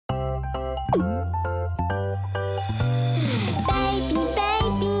Baby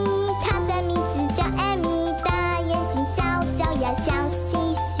baby， 她的名字叫艾米，大眼睛小脚丫小细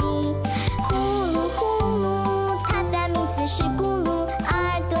细。呼噜呼噜，她的名字是咕噜，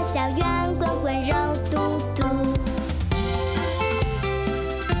耳朵小圆滚滚肉嘟嘟。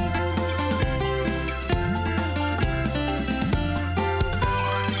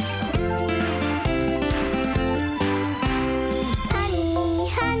Honey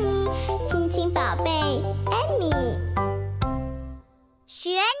honey， 亲亲宝贝艾米。雪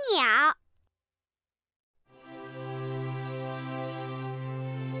鸟。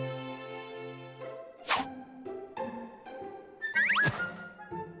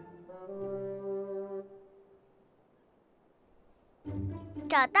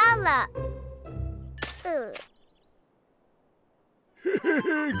找到了。嘿嘿嘿，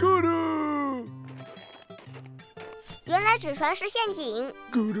咕噜，原来纸船是陷阱。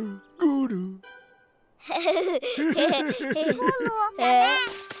咕噜咕噜。嘿嘿嘿嘿嘿嘿，咕噜，咱们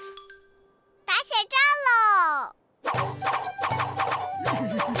打雪仗喽！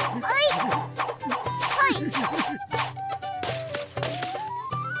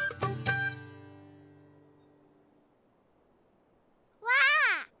哇，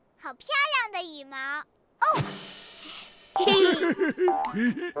好漂亮的羽毛哦！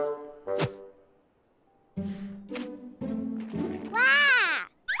哇，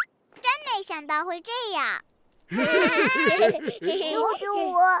真没想到会这样！救救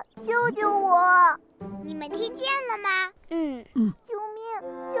我！救救我！你们听见了吗？救命！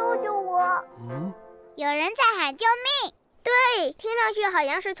救救我！有人在喊救命。对，听上去好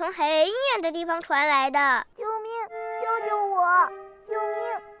像是从很远的地方传来的。救命！救救我！救命！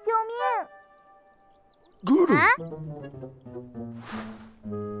救命！咕噜。啊？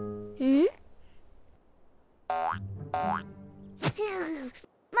嗯？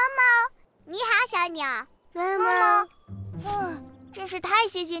猫猫，你好，小鸟。猫猫，真是太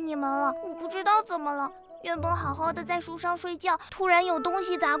谢谢你们了！我不知道怎么了，原本好好的在树上睡觉，突然有东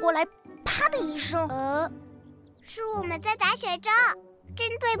西砸过来，啪的一声。是我们在打雪仗，真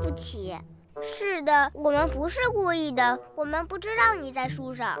对不起。是的，我们不是故意的，我们不知道你在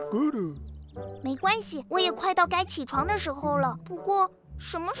树上。咕噜。没关系，我也快到该起床的时候了。不过，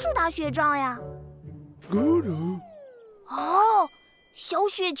什么是打雪仗呀？咕噜。哦，小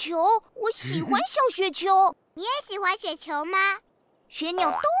雪球，我喜欢小雪球。你也喜欢雪球吗？雪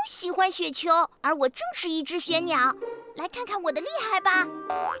鸟都喜欢雪球，而我正是一只雪鸟。来看看我的厉害吧！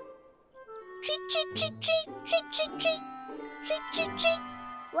追追追追追追追追追追！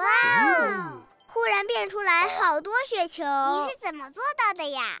哇哦！忽然变出来好多雪球。你是怎么做到的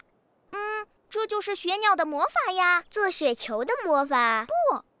呀？这就是雪鸟的魔法呀！做雪球的魔法？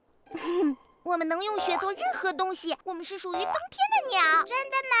不，我们能用雪做任何东西。我们是属于冬天的鸟。真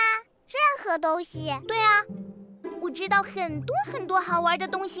的吗？任何东西？对啊，我知道很多很多好玩的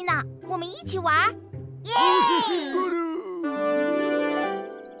东西呢。我们一起玩。耶！咕噜。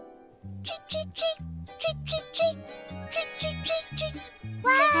追追追追追追追追追追！哇！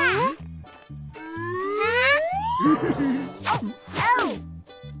哦！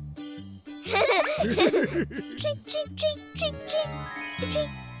追追追追追追！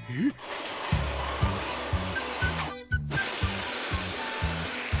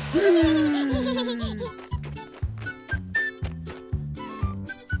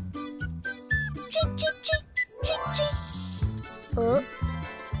追追追追追！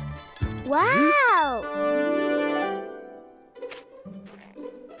哇哦！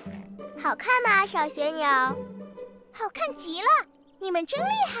好看吗，小雪鸟？好看极了！你们真厉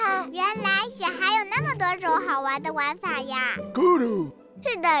害！原来雪还有那么多种好玩的玩法呀！咕噜。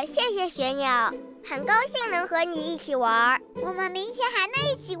是的，谢谢雪鸟，很高兴能和你一起玩。我们明天还能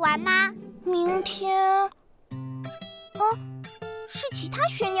一起玩吗？明天？是其他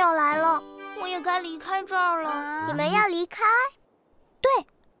雪鸟来了，我也该离开这儿了。你们要离开？对，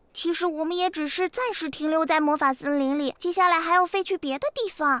其实我们也只是暂时停留在魔法森林里，接下来还要飞去别的地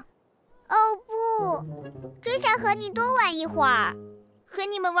方。哦不，真想和你多玩一会儿。和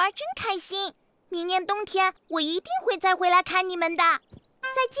你们玩真开心，明年冬天我一定会再回来看你们的。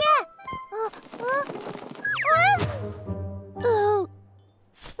再见。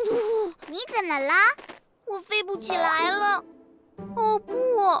你怎么了？我飞不起来了。哦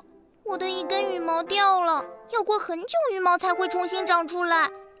不，我的一根羽毛掉了，要过很久羽毛才会重新长出来，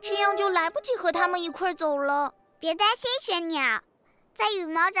这样就来不及和他们一块走了。别担心，雪鸟，在羽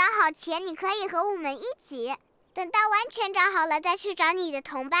毛长好前，你可以和我们一起。等到完全长好了，再去找你的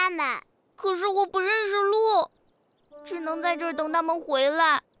同伴们。可是我不认识路，只能在这儿等他们回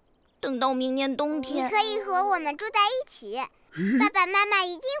来。等到明年冬天，你可以和我们住在一起，爸爸妈妈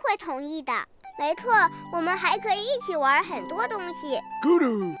一定会同意的。没错，我们还可以一起玩很多东西。咕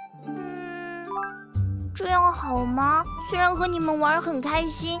噜，这样好吗？虽然和你们玩很开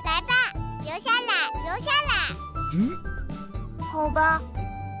心。来吧，留下来，留下来。好吧，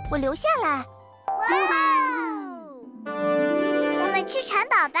我留下来。哇哦！我们去城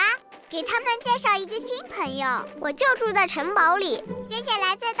堡吧，给他们介绍一个新朋友。我就住在城堡里。接下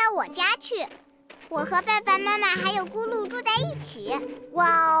来再到我家去，我和爸爸妈妈还有咕噜住在一起。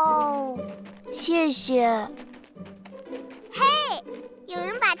哇哦，谢谢。嘿，有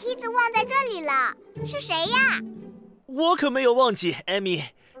人把梯子忘在这里了，是谁呀？我可没有忘记，艾米。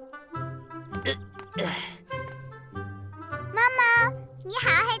妈妈，你好，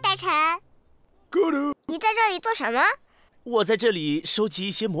黑大臣。咕噜，你在这里做什么？我在这里收集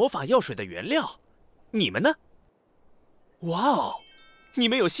一些魔法药水的原料。你们呢？哇哦，你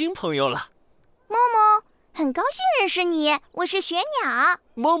们有新朋友了。默默，很高兴认识你，我是雪鸟。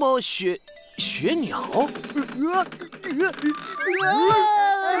某某雪鸟。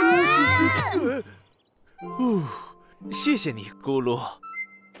谢谢你，咕噜。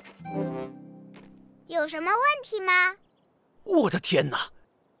有什么问题吗？我的天哪，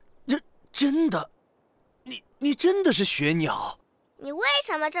真的，你真的是雪鸟？你为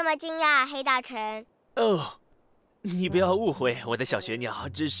什么这么惊讶，黑大臣？哦，你不要误会，我的小雪鸟，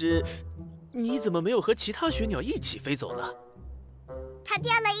只是你怎么没有和其他雪鸟一起飞走呢？它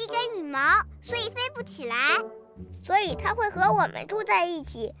掉了一根羽毛，所以飞不起来。所以他会和我们住在一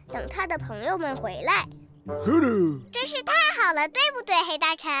起，等他的朋友们回来。咕噜，真是太好了，对不对，黑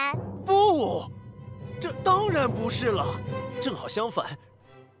大臣？不，这当然不是了，正好相反，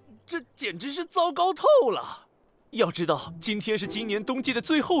这简直是糟糕透了。要知道，今天是今年冬季的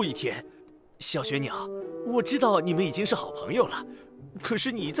最后一天。小雪鸟，我知道你们已经是好朋友了，可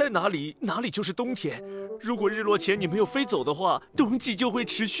是你在哪里，哪里就是冬天。如果日落前你没有飞走的话，冬季就会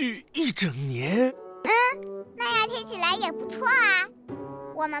持续一整年。那样听起来也不错啊。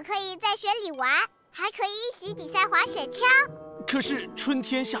我们可以在雪里玩，还可以一起比赛滑雪橇。可是春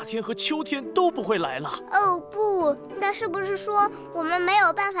天、夏天和秋天都不会来了。哦不，那是不是说我们没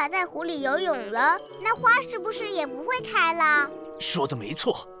有办法在湖里游泳了？那花是不是也不会开了？说的没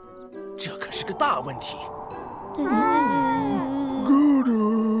错，这可是个大问题。咕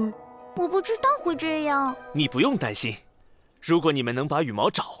噜，我不知道会这样。你不用担心，如果你们能把羽毛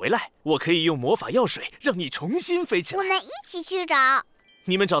找回来，我可以用魔法药水让你重新飞起来。我们一起去找。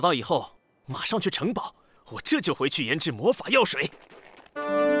你们找到以后，马上去城堡，我这就回去研制魔法药水。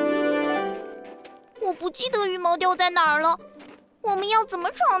我不记得羽毛掉在哪儿了，我们要怎么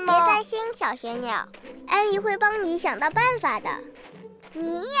找呢？别担心，小雪鸟，艾米会帮你想到办法的。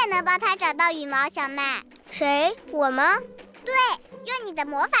你也能帮他找到羽毛，小麦。谁？我吗？对，用你的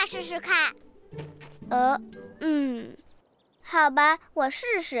魔法试试看。好吧，我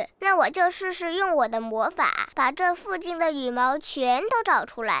试试。那我就试试用我的魔法，把这附近的羽毛全都找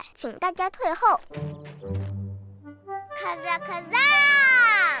出来。请大家退后。卡萨卡萨。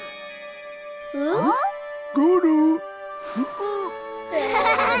咕噜，对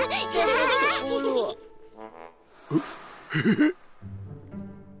不起，咕噜。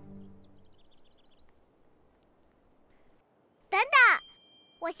等等，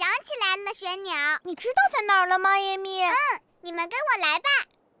我想起来了，雪鸟。你知道在哪儿了吗，艾米？你们跟我来吧。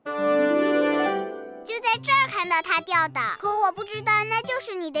就在这儿看到它掉的，可我不知道那就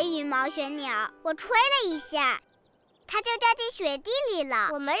是你的羽毛，雪鸟。我吹了一下，它就掉进雪地里了。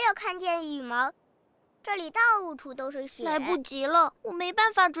我没有看见羽毛，这里到处都是雪。来不及了，我没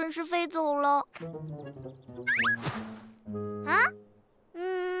办法准时飞走了。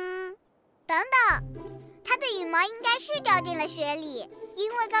等等，它的羽毛应该是掉进了雪里，因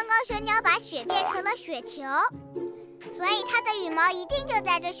为刚刚雪鸟把雪变成了雪球，所以它的羽毛一定就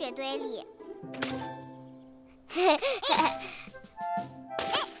在这雪堆里。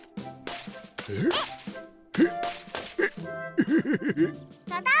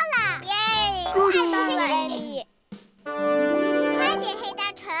找到了！耶！太棒了，艾米！快点，黑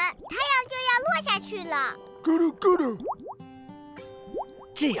大臣，太阳就要落下去了。咕噜咕噜，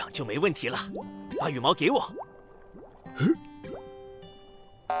这样就没问题了。把羽毛给我。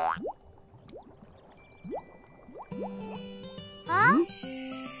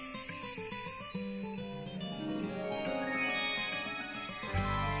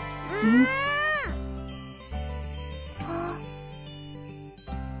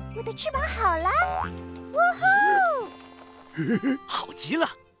我的翅膀好了！好极了，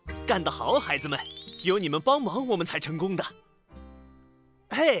干得好，孩子们！有你们帮忙，我们才成功的。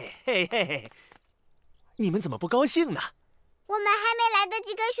嘿嘿嘿嘿，你们怎么不高兴呢？我们还没来得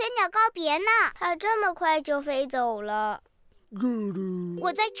及跟雪鸟告别呢。它这么快就飞走了。咕噜。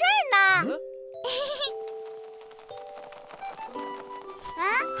我在这儿呢。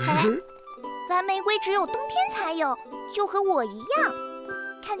蓝玫瑰只有冬天才有，就和我一样。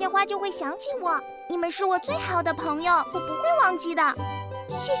看见花就会想起我，你们是我最好的朋友，我不会忘记的。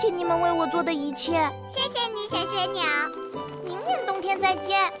谢谢你们为我做的一切。谢谢你，小雪鸟。明年冬天再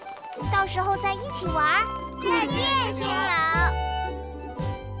见，到时候再一起玩。再见，雪鸟。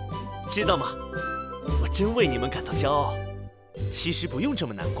知道吗？我真为你们感到骄傲。其实不用这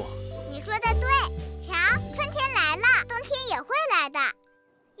么难过。你说的对，瞧，春天来了，冬天也会来的。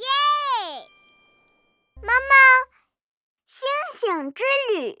耶！毛毛，星星之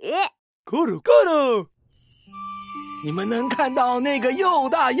旅。咕噜咕噜。你们能看到那个又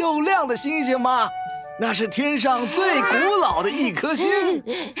大又亮的星星吗？那是天上最古老的一颗星。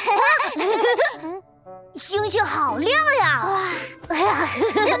星星好亮呀！哎呀，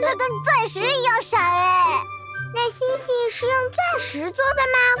真的跟钻石一样闪哎！那星星是用钻石做的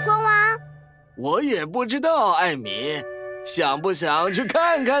吗，国王？我也不知道，艾米，想不想去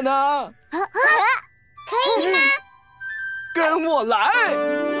看看呢？可以吗？跟我来！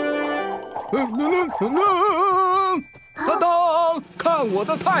当当，看我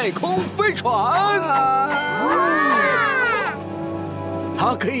的太空飞船！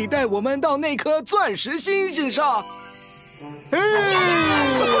它可以带我们到那颗钻石星星上。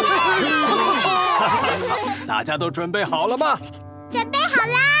大家都准备好了吗？准备好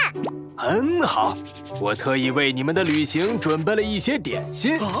啦！很好，我特意为你们的旅行准备了一些点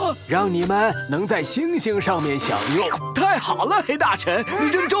心，让你们能在星星上面享用。太好了，黑大臣，你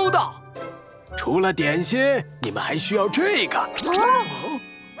真周到。除了点心，你们还需要这个。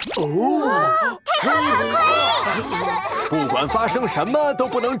太好了，不管发生什么都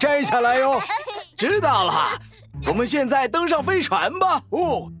不能摘下来哟。知道了，我们现在登上飞船吧。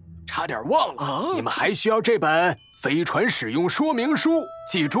哦，差点忘了，你们还需要这本飞船使用说明书。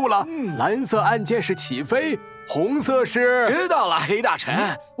记住了，蓝色按键是起飞，红色是……知道了，黑大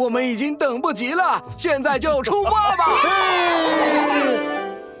臣，我们已经等不及了，现在就出发吧。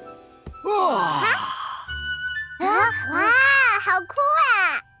哇，好酷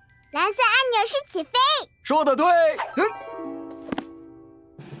啊！蓝色按钮是起飞。说得对。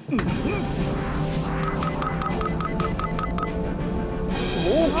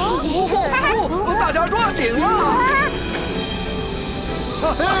大家抓紧了！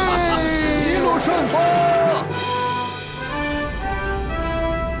一路顺风。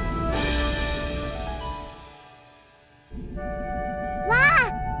哇，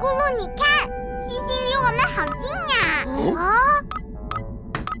咕噜，你看，星星离我们好近呀！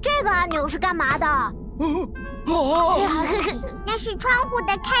这个按钮是干嘛的？那是窗户的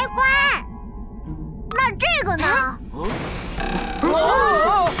开关。那这个呢？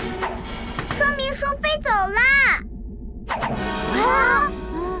说明书飞走了。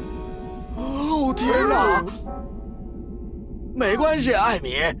哦天哪！没关系，艾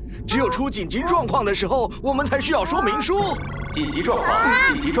米，只有出紧急状况的时候，我们才需要说明书。紧急状况！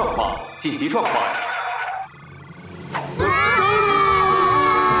紧急状况！紧急状况！哎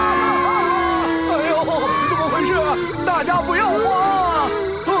呦，怎么回事？大家不要慌！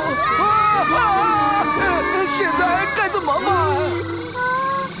现在该怎么办？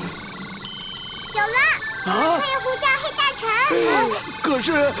有了，可以呼叫黑大臣。可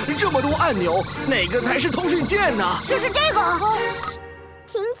是这么多按钮，哪个才是通讯键呢？试试这个。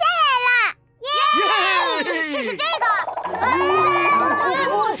停下来了，耶！试试这个。不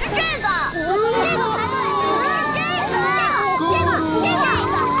是这个，这个才对。是这个，这个。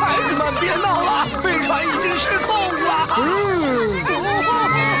孩子们别闹了，飞船已经失控了。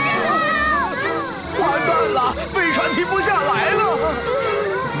完蛋了，飞船停不下来了。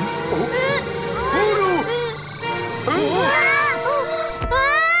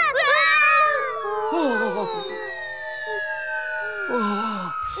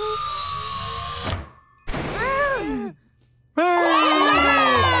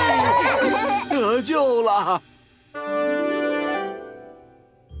得救了！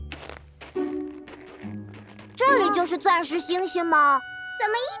这里就是钻石星星吗？怎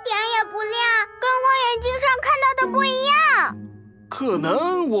么一点也不亮？跟我眼睛上看到的不一样。可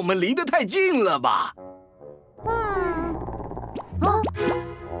能我们离得太近了吧？什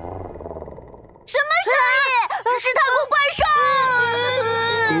么声音？是太空怪兽！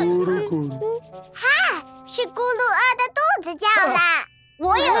咕噜咕噜。哈，是咕噜饿的肚子叫了。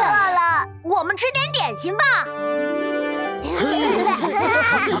我也饿了，我们吃点点心吧。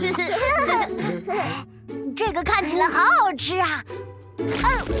这个看起来好好吃啊！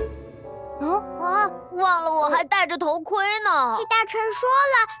忘了我还戴着头盔呢。黑大臣说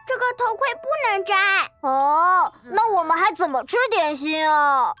了，这个头盔不能摘。哦，那我们还怎么吃点心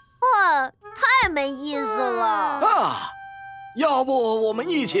啊？太没意思了。啊，要不我们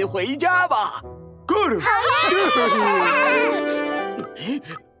一起回家吧？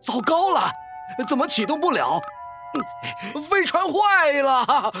糟糕了，怎么启动不了？飞船坏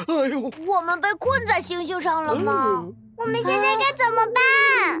了！哎呦，我们被困在星星上了吗？我们现在该怎么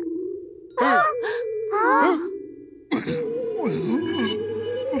办？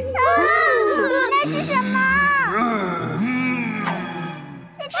那是什么？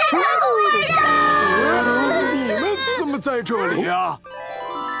是太空的味道！你们怎么在这里啊？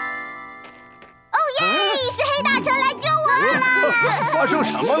哦耶！是黑大臣来救我们了！发生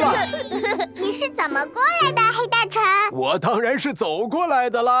什么了？你是怎么过来的，黑大臣？我当然是走过来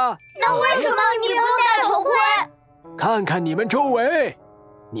的啦。那为什么你不戴头盔？看看你们周围，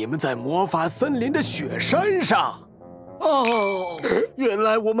你们在魔法森林的雪山上。哦，原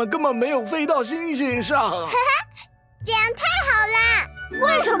来我们根本没有飞到星星上。这样太好了！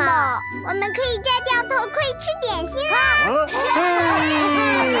为什么？我们可以摘掉头盔吃点心啦！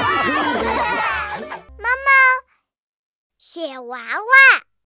妈妈，雪娃娃。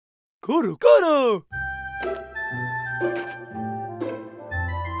咕噜咕噜，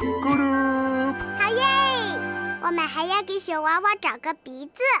咕噜。好耶！我们还要给雪娃娃找个鼻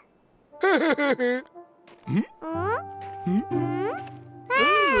子。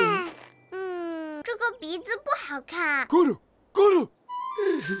这个鼻子不好看。咕噜咕噜。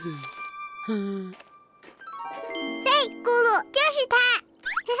对，咕噜就是它。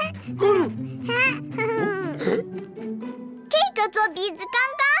咕噜。这个做鼻子刚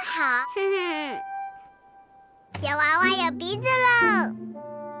刚好。雪娃娃有鼻子喽！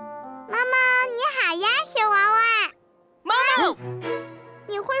妈妈你好呀，雪娃娃。妈妈，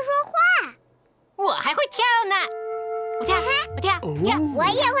你会说话？我还会跳呢！我跳，我跳，跳，我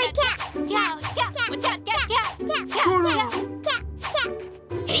也会跳，跳，跳，我跳，跳，跳，跳，跳，跳，跳，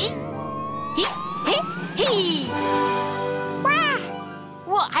嘿，嘿，嘿，嘿！哇，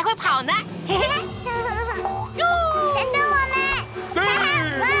我还会跑呢！嘿嘿，等等我们！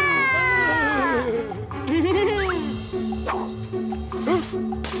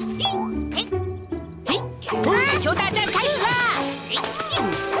雪球大战开始啦！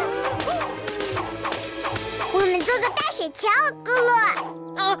我们做个大雪橇，咕噜。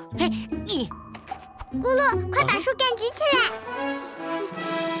嘿，咕噜，快把树干举起来！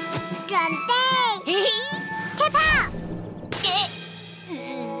准备，开炮！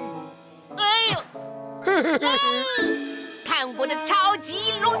哎呦！看我的超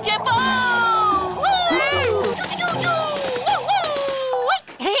级龙卷风！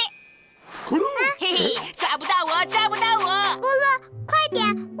嘿嘿，抓不到我，抓不到我！咕噜，快点，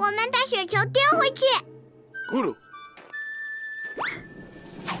我们把雪球丢回去。咕噜。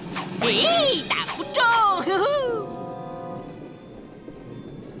嘿，打不中！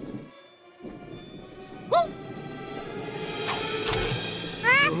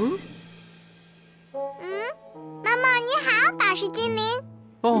妈妈你好，宝石精灵。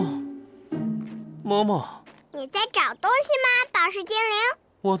哦，嬷嬷，你在找东西吗，宝石精灵？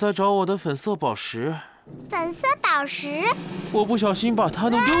我在找我的粉色宝石。粉色宝石？我不小心把它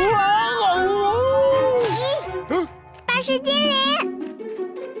的宝石精灵。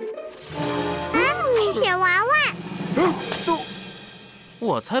是雪娃娃。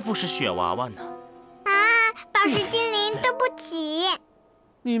我才不是雪娃娃呢！宝石精灵，对不起。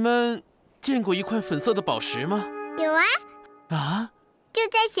你们见过一块粉色的宝石吗？有啊。啊？就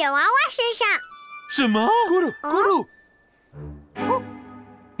在雪娃娃身上。什么？咕噜咕噜。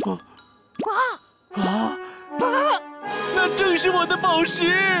那正是我的宝石！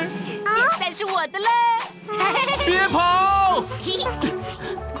现在是我的了！别跑！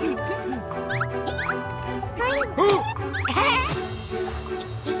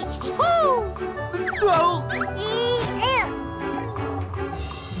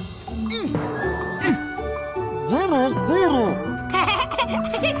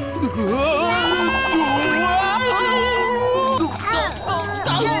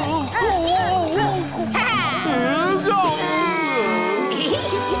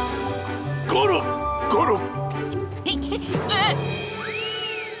咕噜咕噜。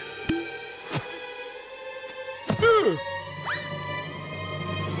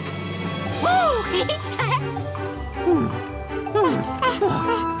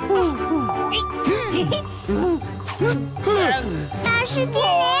宝石精灵，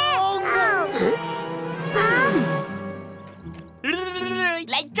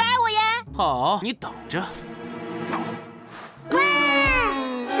来抓我呀！好，你等着。哇！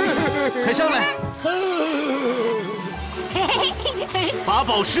快上来！把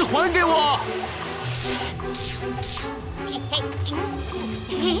宝石还给我！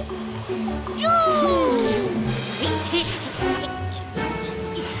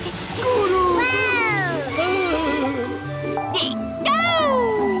咕噜！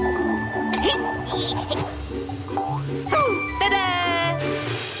哒哒！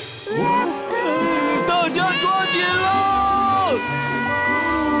大家抓紧了！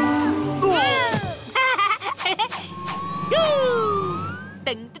噔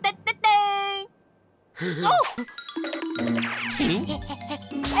噔噔噔噔！哦！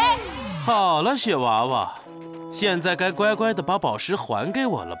好了，雪娃娃，现在该乖乖的把宝石还给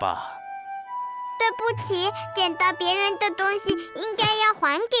我了吧？对不起，捡到别人的东西应该要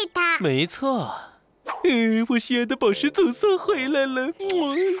还给他。没错。我心爱的宝石总算回来了。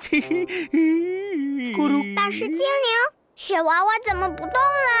咕噜！宝石精灵，雪娃娃怎么不动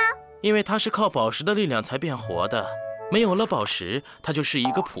了？因为它是靠宝石的力量才变活的，没有了宝石，它就是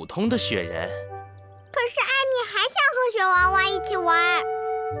一个普通的雪人。可是艾米还想和雪娃娃一起玩。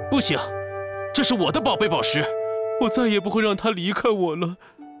不行，这是我的宝贝宝石，我再也不会让它离开我了。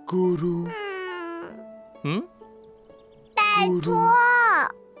咕噜。拜托。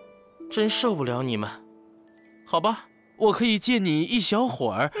真受不了你们。好吧，我可以借你一小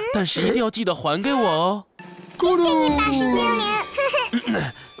会儿，但是一定要记得还给我哦。谢谢你，宝石精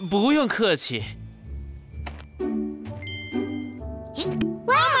灵。不用客气。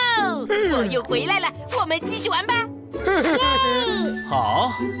哇哦，我又回来了，我们继续玩吧。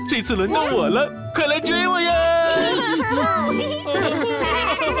好，这次轮到我了，快来追我呀！